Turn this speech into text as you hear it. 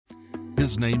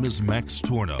His name is Max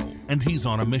Tornow, and he's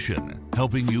on a mission,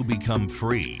 helping you become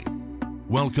free.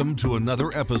 Welcome to another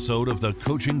episode of the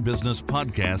Coaching Business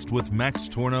Podcast with Max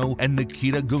Tornow and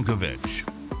Nikita Gunkovich.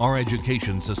 Our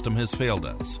education system has failed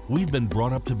us. We've been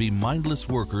brought up to be mindless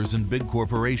workers in big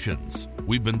corporations.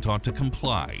 We've been taught to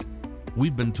comply.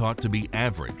 We've been taught to be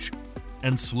average.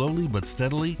 And slowly but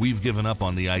steadily, we've given up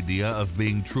on the idea of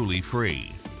being truly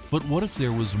free. But what if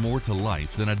there was more to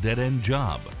life than a dead-end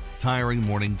job, tiring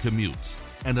morning commutes,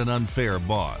 and an unfair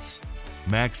boss?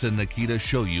 Max and Nikita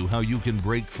show you how you can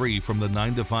break free from the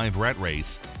 9-to-5 rat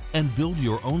race and build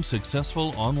your own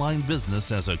successful online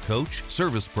business as a coach,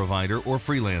 service provider, or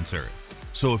freelancer.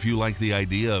 So if you like the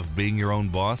idea of being your own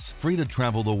boss, free to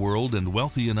travel the world and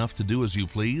wealthy enough to do as you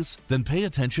please, then pay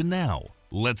attention now.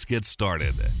 Let's get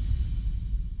started.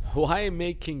 Why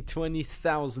making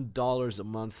 $20,000 a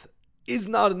month is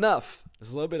not enough.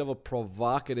 It's a little bit of a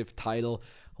provocative title.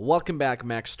 Welcome back,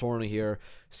 Max Tornow here,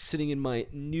 sitting in my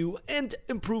new and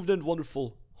improved and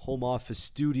wonderful home office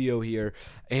studio here.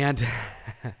 And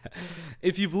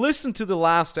if you've listened to the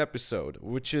last episode,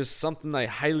 which is something I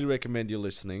highly recommend you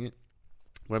listening,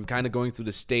 where I'm kind of going through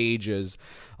the stages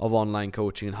of online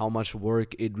coaching and how much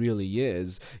work it really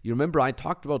is. You remember I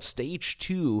talked about stage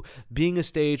 2 being a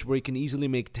stage where you can easily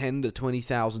make $10,000 to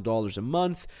 $20,000 a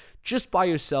month just by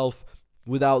yourself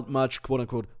without much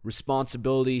quote-unquote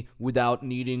responsibility, without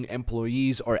needing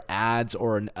employees or ads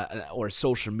or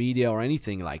social media or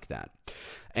anything like that.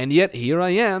 And yet here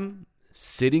I am,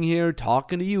 sitting here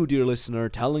talking to you, dear listener,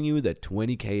 telling you that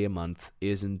 $20,000 a month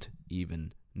isn't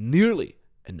even nearly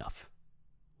enough.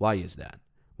 Why is that?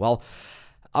 Well,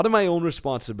 out of my own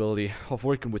responsibility of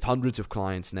working with hundreds of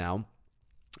clients now,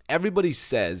 everybody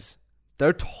says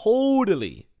they're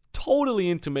totally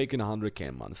into making $100,000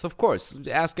 a month. Of course,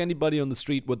 ask anybody on the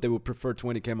street what they would prefer,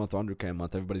 $20,000 a month or $100,000 a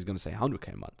month. Everybody's going to say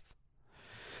 $100,000 a month.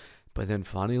 But then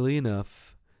funnily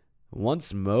enough,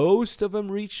 once most of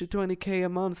them reach the $20,000 a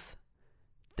month,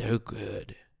 they're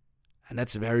good. And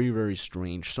that's very, very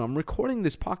strange. So I'm recording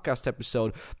this podcast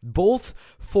episode both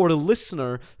for the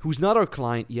listener who's not our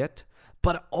client yet,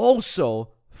 but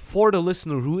also for the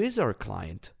listener who is our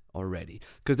client already.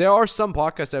 Because there are some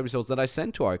podcast episodes that I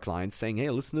send to our clients saying, hey,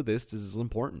 listen to this is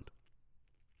important.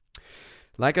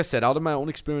 Like I said, out of my own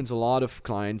experience, a lot of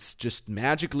clients just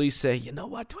magically say, you know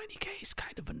what, $20,000 is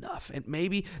kind of enough. And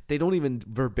maybe they don't even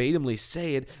verbatimly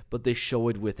say it, but they show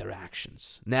it with their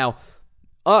actions. Now,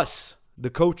 us, the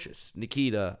coaches,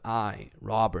 Nikita, I,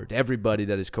 Robert, everybody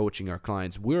that is coaching our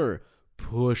clients, we're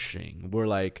pushing. We're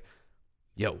like,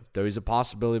 yo, there is a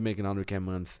possibility of making $100,000 a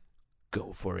month.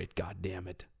 Go for it, God damn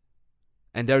it.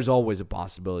 And there's always a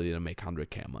possibility to make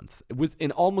 $100,000 a month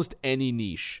in almost any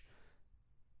niche.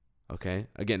 Okay?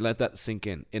 Again, let that sink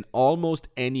in. In almost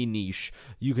any niche,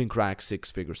 you can crack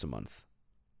 6 figures a month.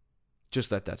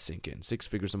 Just let that sink in. 6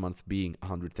 figures a month being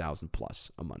 100,000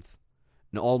 plus a month.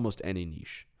 In almost any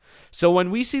niche. So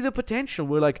when we see the potential,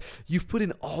 we're like, you've put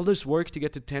in all this work to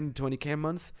get to $10,000 to $20,000 a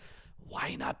month.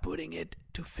 Why not putting it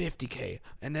to $50,000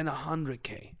 and then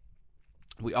 $100,000?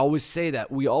 We always say that.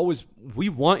 We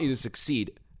want you to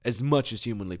succeed as much as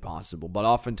humanly possible. But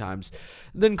oftentimes,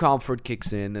 then comfort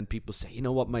kicks in and people say, you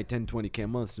know what, my $10,000 to $20,000 a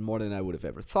month is more than I would have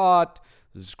ever thought.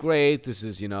 This is great. This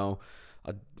is,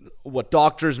 what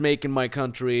doctors make in my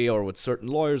country or what certain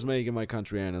lawyers make in my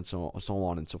country and so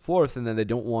on and so forth. And then they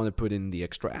don't want to put in the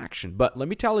extra action. But let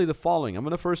me tell you the following. I'm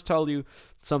going to first tell you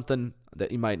something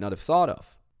that you might not have thought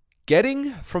of.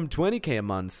 Getting from $20,000 a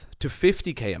month to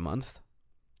 $50,000 a month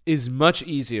is much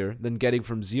easier than getting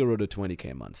from 0 to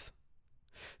 $20,000 a month.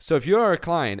 So if you're a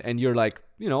client and you're like,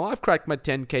 I've cracked my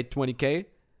 $10,000, $20,000,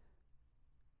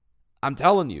 I'm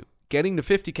telling you, getting to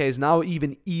 $50,000 is now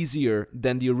even easier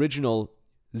than the original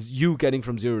you getting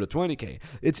from 0 to $20,000.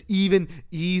 It's even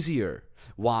easier.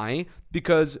 Why?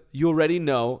 Because you already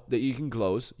know that you can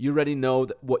close. You already know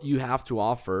that what you have to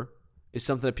offer is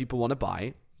something that people want to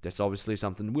buy. That's obviously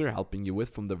something we're helping you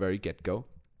with from the very get-go.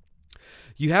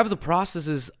 You have the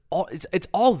processes, it's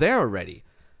all there already.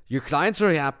 Your clients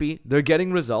are happy, they're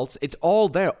getting results, it's all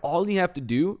there. All you have to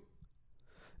do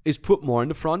is put more in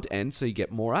the front end so you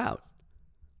get more out.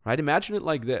 Right? Imagine it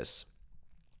like this.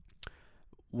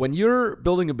 When you're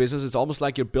building a business, it's almost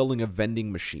like you're building a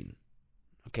vending machine.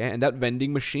 Okay? And that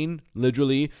vending machine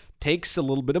literally takes a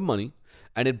little bit of money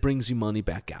and it brings you money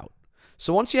back out.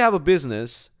 So once you have a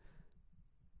business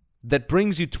that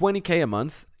brings you $20,000 a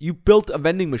month, you built a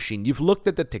vending machine. You've looked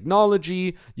at the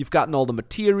technology, you've gotten all the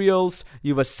materials,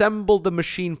 you've assembled the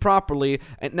machine properly,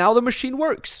 and now the machine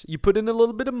works. You put in a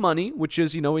little bit of money, which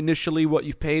is, initially what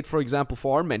you've paid, for example,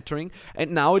 for our mentoring, and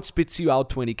now it spits you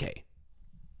out $20,000.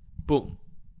 Boom.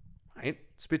 Right?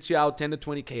 spits you out 10 to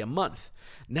 20K a month.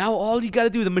 Now all you got to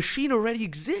do, the machine already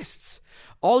exists.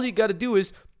 All you got to do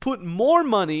is put more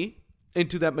money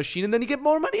into that machine and then you get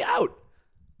more money out.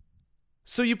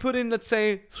 So you put in, let's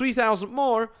say, 3,000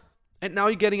 more and now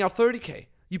you're getting out 30K.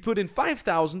 You put in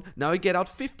 5,000, now you get out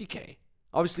 50K.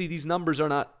 Obviously, these numbers are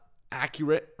not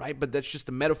accurate, right? But that's just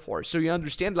a metaphor. So you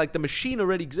understand, like, the machine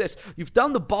already exists. You've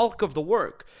done the bulk of the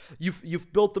work.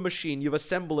 You've built the machine. You've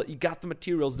assembled it. You got the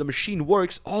materials. The machine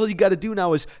works. All you got to do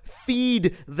now is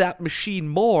feed that machine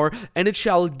more, and it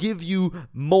shall give you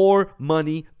more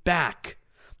money back.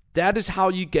 That is how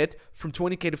you get from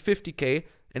 20K to 50K,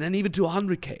 and then even to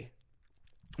 100K.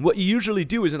 What you usually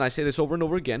do is, and I say this over and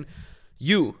over again,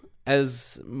 you,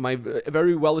 as my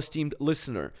very well-esteemed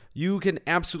listener, you can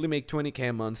absolutely make 20K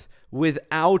a month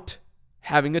without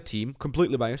having a team,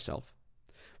 completely by yourself,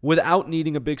 without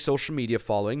needing a big social media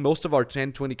following. Most of our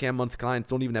 10, 20K a month clients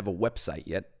don't even have a website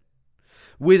yet.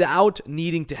 Without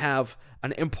needing to have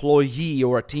an employee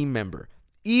or a team member.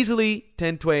 Easily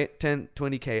 10,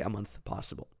 20K a month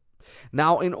possible.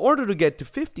 Now, in order to get to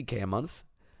 50K a month,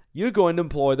 you're going to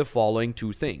employ the following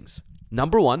two things.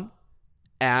 Number one,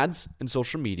 ads and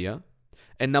social media.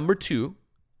 And number two,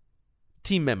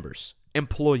 team members,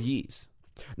 employees.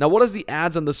 Now, what does the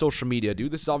ads and the social media do?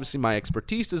 This is obviously my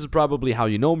expertise. This is probably how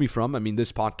you know me from. I mean,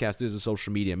 this podcast is a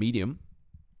social media medium,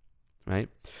 right?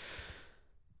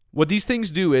 What these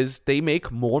things do is they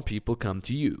make more people come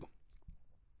to you,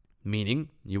 meaning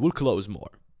you will close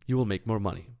more. You will make more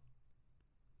money.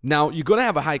 Now, you're going to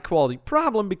have a high quality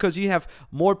problem because you have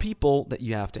more people that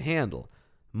you have to handle.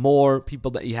 More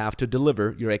people that you have to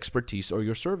deliver your expertise or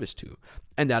your service to.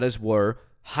 And that is where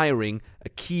hiring a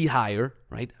key hire,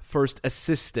 right? First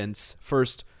assistants,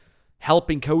 first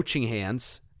helping coaching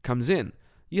hands comes in.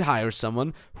 You hire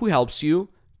someone who helps you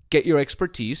get your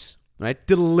expertise, right?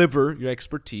 Deliver your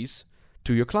expertise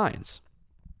to your clients.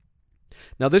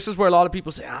 Now, this is where a lot of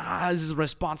people say, this is a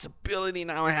responsibility.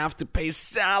 Now I have to pay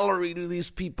salary to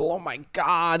these people. Oh my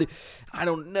God, I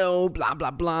don't know, blah, blah,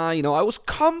 blah. You know, I was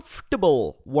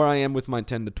comfortable where I am with my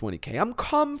 10 to 20K. I'm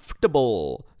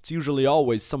comfortable. It's usually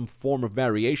always some form of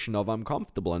variation of I'm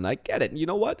comfortable, and I get it. And you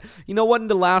know what? You know what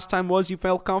the last time was you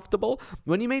felt comfortable?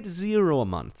 When you made $0 a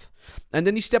month. And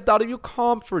then you stepped out of your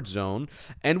comfort zone,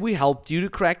 and we helped you to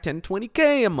crack 10,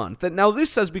 20K a month. And now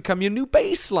this has become your new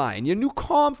baseline, your new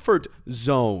comfort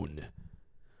zone.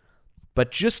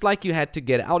 But just like you had to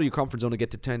get out of your comfort zone to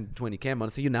get to 10, 20K a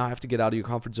month, you now have to get out of your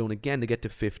comfort zone again to get to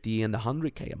 50 and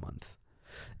 100K a month.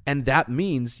 And that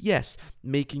means, yes,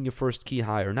 making your first key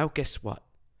hire. Now, guess what?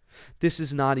 This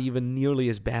is not even nearly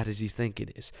as bad as you think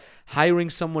it is.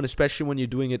 Hiring someone, especially when you're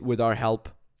doing it with our help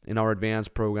in our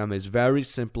advanced program, is very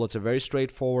simple. It's a very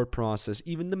straightforward process.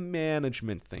 Even the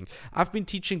management thing. I've been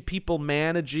teaching people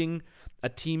managing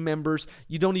team members.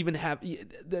 You don't even have,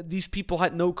 these people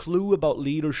had no clue about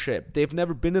leadership. They've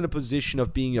never been in a position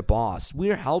of being a boss.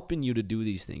 We're helping you to do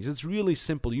these things. It's really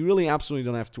simple. You really absolutely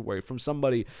don't have to worry. From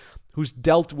somebody who's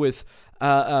dealt with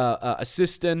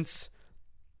assistants,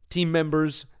 team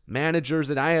members, managers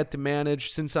that I had to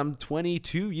manage since I'm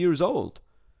 22 years old.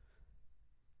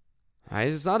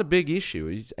 It's not a big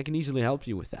issue. I can easily help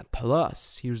you with that.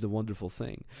 Plus, here's the wonderful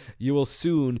thing. You will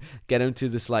soon get into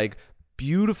this like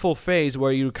beautiful phase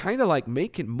where you're kind of like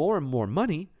making more and more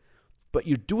money, but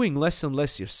you're doing less and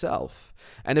less yourself.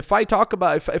 And if I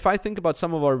think about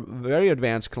some of our very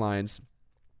advanced clients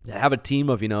that have a team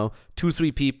of,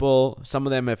 2-3 people, some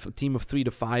of them have a team of 3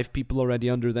 to 5 people already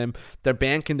under them, they're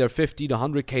banking their 50 to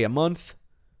 100K a month.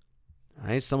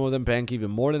 Right? Some of them bank even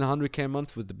more than 100K a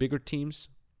month with the bigger teams.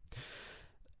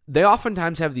 They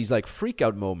oftentimes have these like freak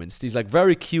out moments, these like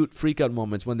very cute freak out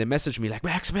moments when they message me like,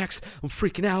 Max, I'm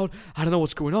freaking out. I don't know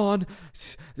what's going on.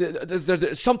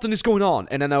 Something is going on.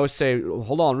 And then I would say,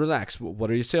 hold on, relax.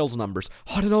 What are your sales numbers?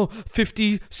 I don't know,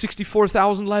 50,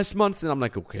 64,000 last month. And I'm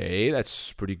like, okay,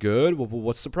 that's pretty good.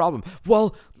 What's the problem?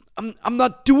 Well, I'm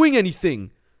not doing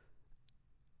anything.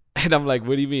 And I'm like,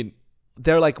 what do you mean?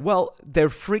 They're like, well, they're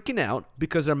freaking out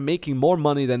because they're making more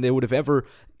money than they would have ever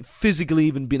physically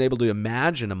even been able to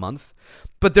imagine a month.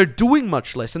 But they're doing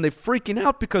much less, and they're freaking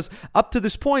out because up to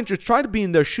this point, you're trying to be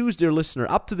in their shoes, dear listener.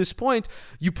 Up to this point,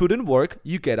 you put in work,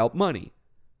 you get out money.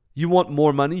 You want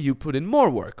more money, you put in more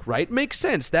work, right? Makes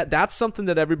sense. That's something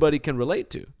that everybody can relate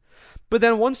to. But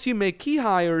then once you make key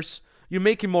hires, you're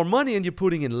making more money and you're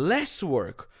putting in less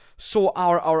work. So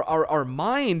our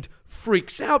mind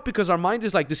freaks out because our mind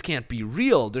is like, this can't be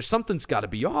real. Something's got to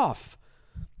be off.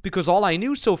 Because all I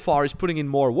knew so far is putting in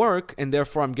more work and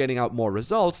therefore I'm getting out more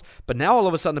results. But now all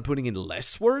of a sudden I'm putting in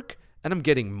less work and I'm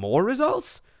getting more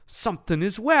results? Something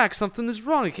is whack. Something is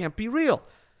wrong. It can't be real.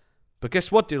 But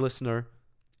guess what, dear listener?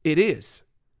 It is.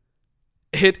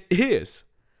 It is.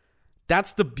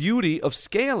 That's the beauty of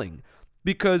scaling.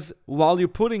 Because while you're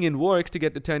putting in work to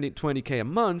get to 10 to 20K a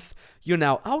month, you're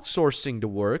now outsourcing the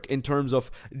work in terms of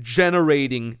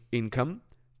generating income,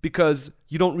 because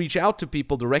you don't reach out to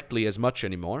people directly as much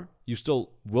anymore. You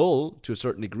still will to a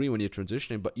certain degree when you're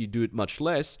transitioning, but you do it much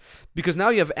less, because now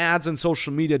you have ads on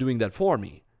social media doing that for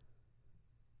me.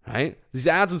 Right? These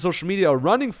ads on social media are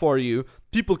running for you.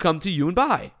 People come to you and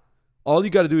buy. All you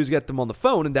got to do is get them on the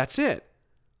phone, and that's it.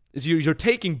 You're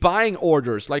taking buying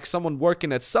orders like someone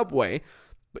working at Subway,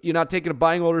 but you're not taking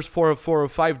buying orders for a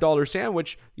 $5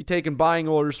 sandwich. You're taking buying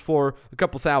orders for a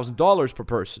couple $1,000s per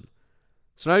person.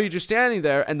 So now you're just standing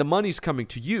there and the money's coming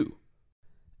to you.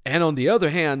 And on the other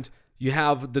hand, you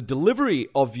have the delivery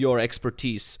of your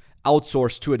expertise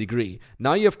outsourced to a degree.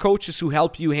 Now you have coaches who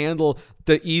help you handle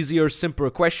the easier, simpler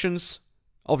questions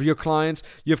of your clients.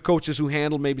 You have coaches who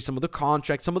handle maybe some of the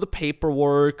contracts, some of the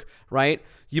paperwork, right?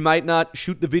 You might not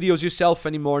shoot the videos yourself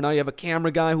anymore. Now you have a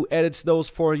camera guy who edits those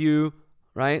for you,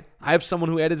 right? I have someone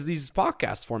who edits these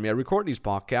podcasts for me. I record these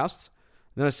podcasts,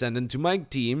 then I send them to my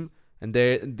team, and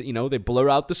they blur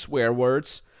out the swear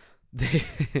words.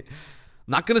 I'm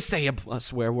not going to say a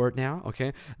swear word now,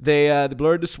 okay? They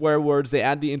blur the swear words, they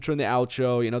add the intro and the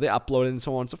outro, they upload it and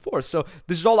so on and so forth. So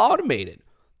this is all automated.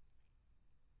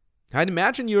 I'd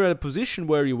imagine you're at a position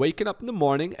where you're waking up in the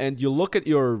morning and you look at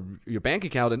your bank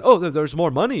account and, there's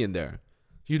more money in there.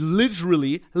 You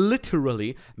literally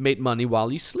made money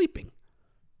while you're sleeping.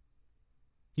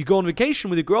 You go on vacation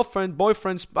with your girlfriend,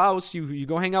 boyfriend, spouse, you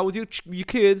go hang out with your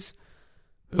kids.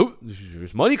 Oh,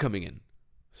 there's money coming in.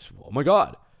 Oh my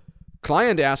God.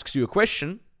 Client asks you a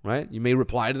question, right? You may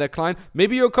reply to that client.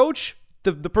 Maybe your coach,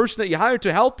 the person that you hired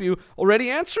to help you, already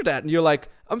answered that. And you're like,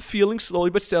 I'm feeling slowly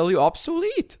but steadily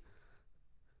obsolete.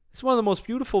 It's one of the most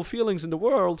beautiful feelings in the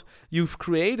world. You've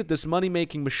created this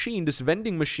money-making machine, this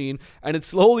vending machine, and it's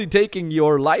slowly taking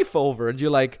your life over. And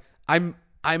you're like, I'm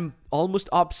almost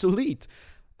obsolete.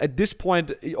 At this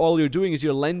point, all you're doing is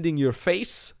you're lending your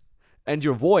face and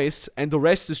your voice, and the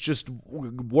rest is just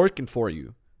working for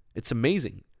you. It's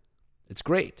amazing. It's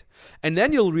great. And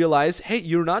then you'll realize, hey,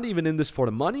 you're not even in this for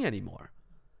the money anymore.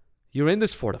 You're in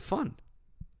this for the fun.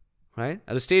 Right?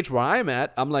 At a stage where I'm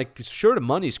at, I'm like, sure, the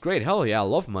money's great. Hell yeah, I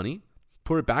love money.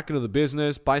 Put it back into the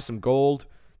business, buy some gold,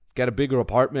 get a bigger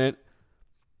apartment,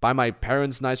 buy my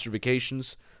parents nicer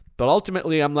vacations. But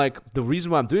ultimately, I'm like, the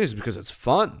reason why I'm doing this is because it's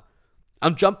fun.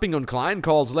 I'm jumping on client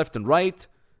calls left and right.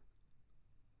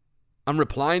 I'm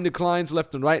replying to clients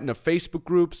left and right in their Facebook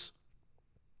groups.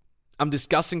 I'm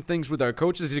discussing things with our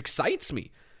coaches. It excites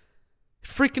me. It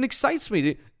freaking excites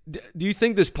me. Do you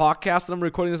think this podcast that I'm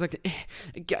recording is like,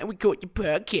 can we go to your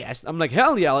podcast? I'm like,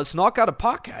 hell yeah, let's knock out a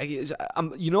podcast.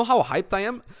 You know how hyped I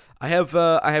am? I have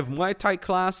Muay Thai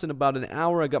class in about an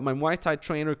hour. I got my Muay Thai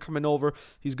trainer coming over.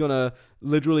 He's gonna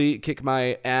literally kick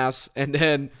my ass. And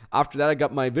then after that, I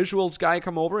got my visuals guy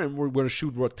come over, and we're gonna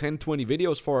shoot 10, 20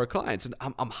 videos for our clients. And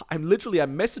I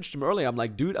messaged him earlier. I'm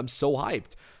like, dude, I'm so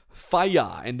hyped.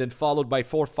 Fire, and then followed by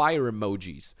 4 fire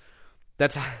emojis.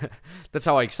 That's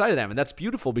how excited I am. And that's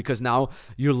beautiful, because now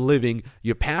you're living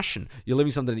your passion. You're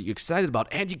living something that you're excited about,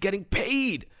 and you're getting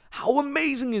paid. How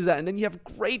amazing is that? And then you have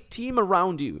a great team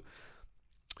around you.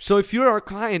 So if you're our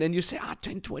client and you say,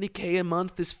 10, 20K a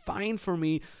month is fine for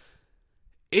me,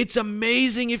 it's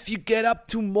amazing if you get up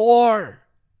to more.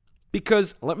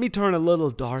 Because let me turn a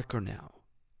little darker now.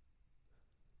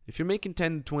 If you're making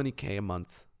 10 to 20K a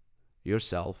month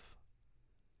yourself,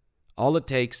 all it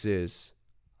takes is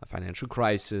a financial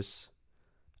crisis,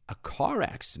 a car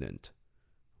accident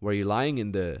where you're lying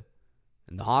in the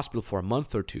hospital for a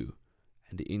month or two,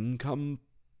 and the income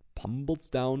tumbles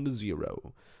down to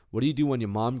zero. What do you do when your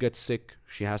mom gets sick?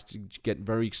 She has to get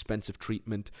very expensive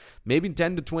treatment. Maybe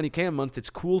 10 to 20K a month,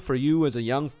 it's cool for you as a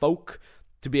young folk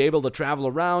to be able to travel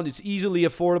around. It's easily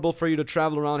affordable for you to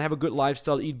travel around, have a good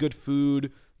lifestyle, eat good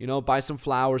food, buy some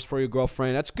flowers for your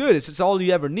girlfriend. That's good. It's all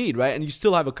you ever need, right? And you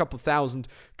still have a couple thousand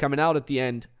coming out at the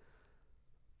end.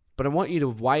 But I want you to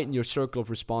widen your circle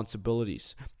of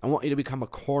responsibilities. I want you to become a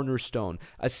cornerstone,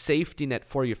 a safety net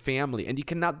for your family. And you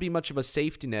cannot be much of a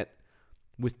safety net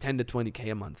with 10 to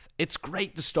 20K a month. It's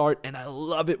great to start, and I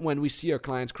love it when we see our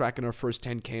clients cracking our first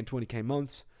 10K and 20K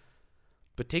months.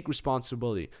 But take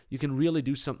responsibility. You can really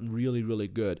do something really, really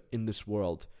good in this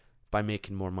world by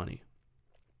making more money.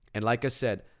 And like I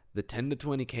said, the 10 to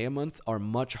 20K a month are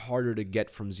much harder to get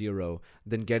from zero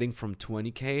than getting from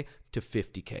 20K to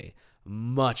 50K.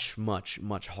 Much, much,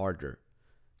 much harder.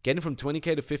 Getting from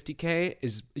 20K to 50K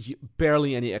is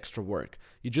barely any extra work.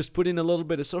 You just put in a little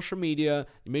bit of social media.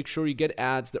 You make sure you get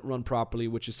ads that run properly,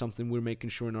 which is something we're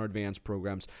making sure in our advanced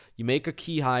programs. You make a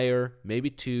key hire, maybe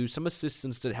 2, some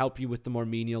assistants that help you with the more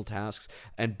menial tasks,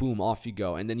 and boom, off you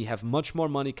go. And then you have much more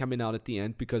money coming out at the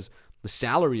end because the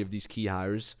salary of these key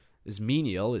hires is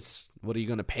menial. What are you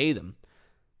going to pay them?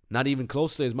 Not even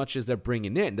closely as much as they're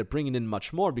bringing in. They're bringing in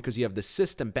much more because you have the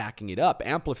system backing it up,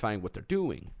 amplifying what they're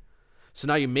doing. So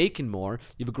now you're making more,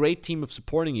 you have a great team of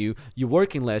supporting you, you're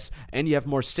working less, and you have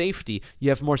more safety, you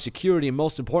have more security, and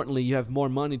most importantly, you have more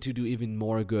money to do even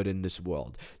more good in this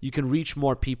world. You can reach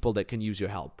more people that can use your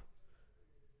help.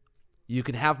 You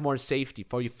can have more safety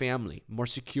for your family, more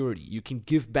security. You can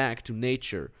give back to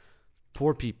nature,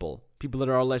 poor people, people that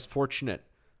are less fortunate,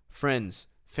 friends,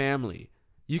 family.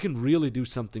 You can really do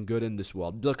something good in this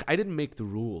world. Look, I didn't make the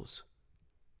rules.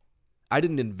 I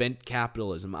didn't invent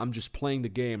capitalism. I'm just playing the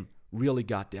game really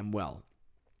goddamn well.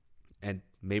 And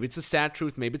maybe it's a sad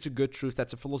truth, maybe it's a good truth,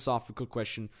 that's a philosophical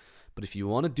question. But if you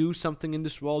want to do something in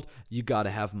this world, you got to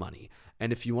have money.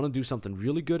 And if you want to do something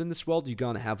really good in this world, you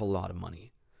got to have a lot of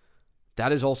money.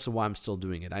 That is also why I'm still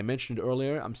doing it. I mentioned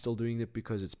earlier, I'm still doing it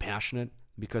because it's passionate,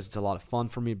 because it's a lot of fun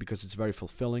for me, because it's very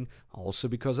fulfilling. Also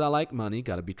because I like money,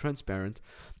 got to be transparent.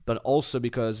 But also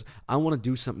because I want to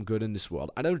do something good in this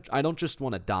world. I don't just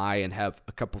want to die and have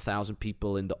a couple thousand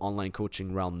people in the online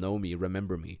coaching realm know me,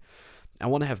 remember me. I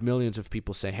want to have millions of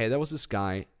people say, hey, that was this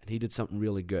guy, and he did something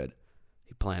really good.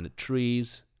 He planted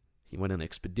trees, he went on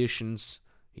expeditions,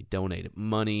 he donated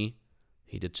money,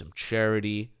 he did some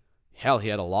charity. Hell, he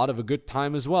had a lot of a good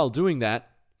time as well doing that.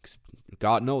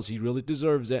 God knows he really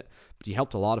deserves it, but he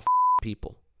helped a lot of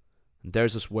people. And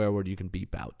there's a swear word you can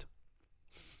beep out.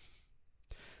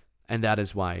 And that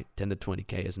is why 10 to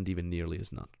 20K isn't even nearly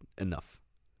as not enough.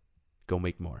 Go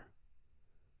make more.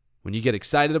 When you get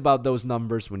excited about those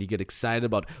numbers, when you get excited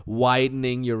about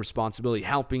widening your responsibility,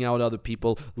 helping out other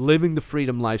people, living the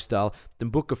freedom lifestyle, then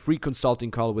book a free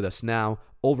consulting call with us now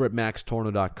over at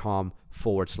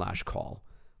maxtorno.com/call.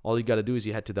 All you got to do is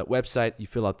you head to that website, you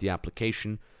fill out the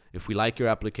application. If we like your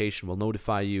application, we'll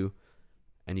notify you,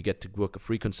 and you get to book a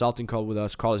free consulting call with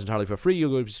us. Call is entirely for free. You're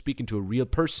going to be speaking to a real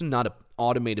person, not an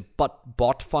automated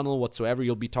bot funnel whatsoever.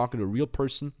 You'll be talking to a real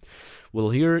person. We'll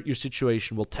hear your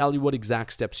situation. We'll tell you what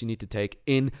exact steps you need to take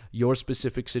in your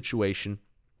specific situation.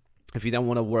 If you then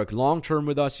want to work long-term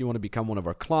with us, you want to become one of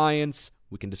our clients,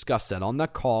 we can discuss that on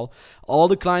that call. All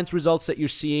the clients' results that you're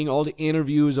seeing, all the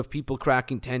interviews of people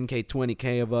cracking 10K,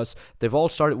 20K of us, they've all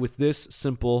started with this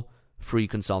simple free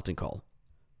consulting call.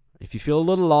 If you feel a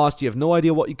little lost, you have no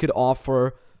idea what you could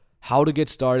offer, how to get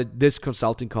started, this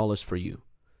consulting call is for you.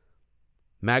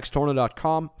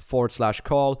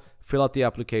 maxtorno.com/call, fill out the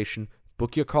application,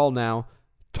 book your call now,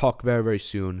 talk very, very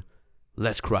soon.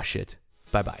 Let's crush it.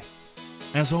 Bye-bye.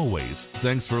 As always,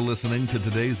 thanks for listening to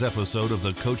today's episode of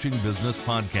the Coaching Business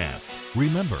Podcast.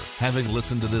 Remember, having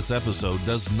listened to this episode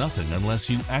does nothing unless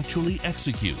you actually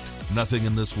execute. Nothing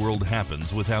in this world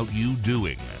happens without you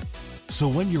doing. So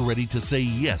when you're ready to say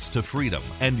yes to freedom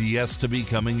and yes to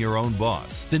becoming your own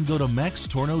boss, then go to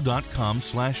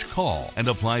maxtorno.com/call and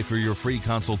apply for your free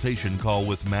consultation call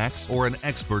with Max or an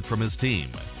expert from his team.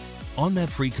 On that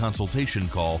free consultation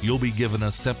call, you'll be given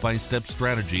a step-by-step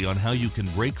strategy on how you can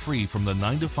break free from the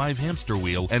 9-to-5 hamster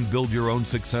wheel and build your own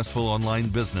successful online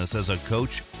business as a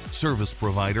coach, service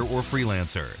provider, or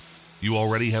freelancer. You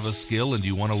already have a skill and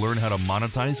you want to learn how to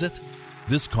monetize it?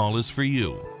 This call is for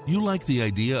you. You like the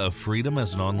idea of freedom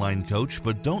as an online coach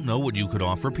but don't know what you could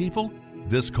offer people?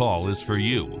 This call is for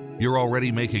you. You're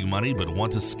already making money but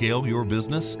want to scale your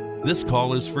business? This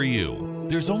call is for you.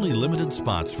 There's only limited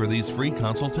spots for these free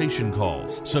consultation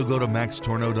calls, so go to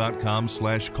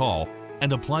maxtorno.com/call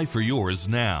and apply for yours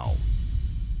now.